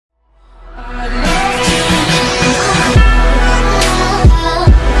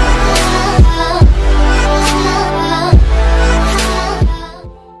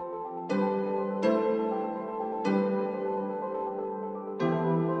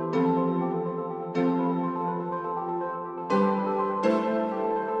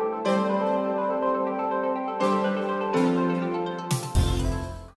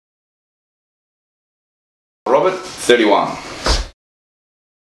31.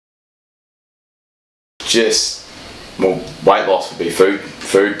 Just, well, weight loss would be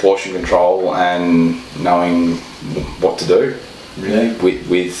food portion control and knowing what to do, really,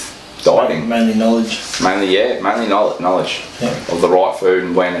 with dieting. Mainly knowledge. Mainly knowledge of the right food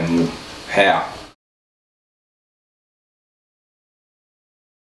and when and how.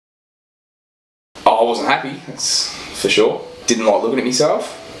 I wasn't happy, that's for sure. Didn't like looking at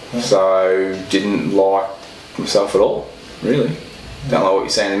myself, so didn't like myself at all, really. Don't like what you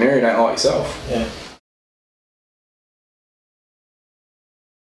see in the mirror, don't like yourself. Yeah.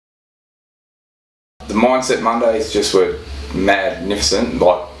 The Mindset Mondays just were magnificent,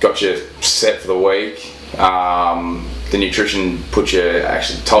 like got you set for the week. The nutrition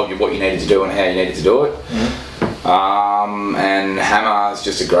actually told you what you needed to do and how you needed to do it. And Hammrr is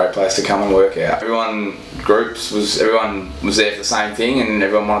just a great place to come and work out. Everyone was there for the same thing and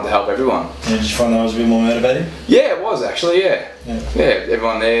everyone wanted to help everyone. Yeah, did you find that was a bit more motivating? Yeah, it was actually, yeah.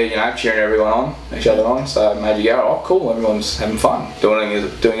 Everyone there, you know, cheering everyone on, each other on, so it made you go, oh cool, everyone's having fun, doing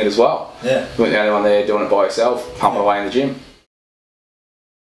it as well. Yeah. You weren't the only one there doing it by yourself, pumping away in the gym.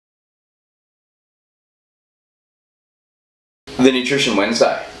 The Nutrition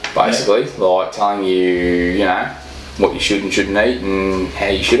Wednesday, basically, like telling you, you know, what you should and shouldn't eat and how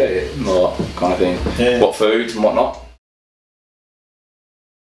you should eat it, like, kind of thing. Yeah. What foods and what not.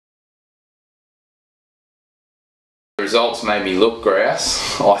 The results made me look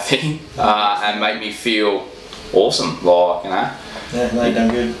grouse, I think, and make me feel awesome, like, you know. Yeah, no, you've done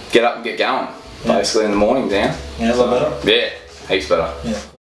good. Get up and get going, basically, in the morning down. Yeah, a lot better? Yeah, heaps better. Yeah.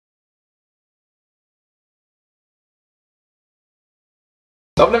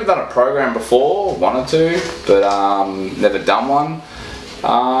 I've never done a program before, wanted to, but never done one.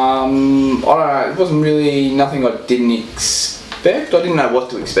 I don't know, it wasn't really nothing I didn't expect. I didn't know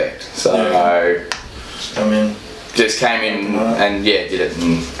what to expect, so just came in and did it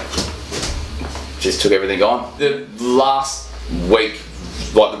and just took everything on. The last week,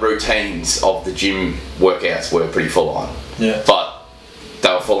 like the routines of the gym workouts were pretty full on. Yeah. But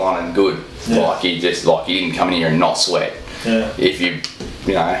they were full on and good. Yeah. Like you didn't come in here and not sweat. Yeah. If you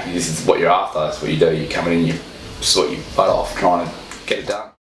know, this is what you're after, that's what you do. You come in and you sweat your butt off trying to get it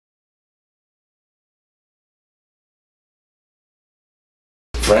done.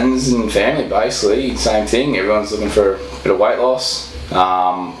 Friends and family, basically, same thing. Everyone's looking for a bit of weight loss.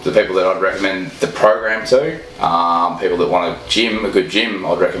 The people that I'd recommend the program to, people that want a good gym,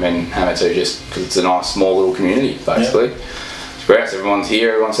 I'd recommend Hammrr to, just because it's a nice small little community, basically. Yeah. It's great, everyone's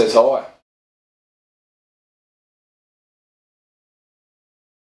here, everyone says hi.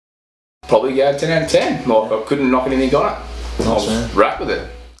 Probably go 10 out of 10. Like, I couldn't knock anything on it. I was wrapped with it.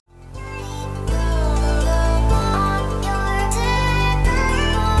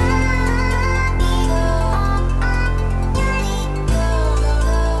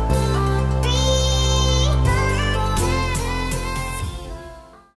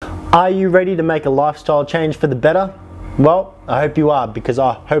 Are you ready to make a lifestyle change for the better? Well, I hope you are, because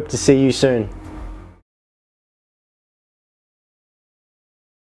I hope to see you soon.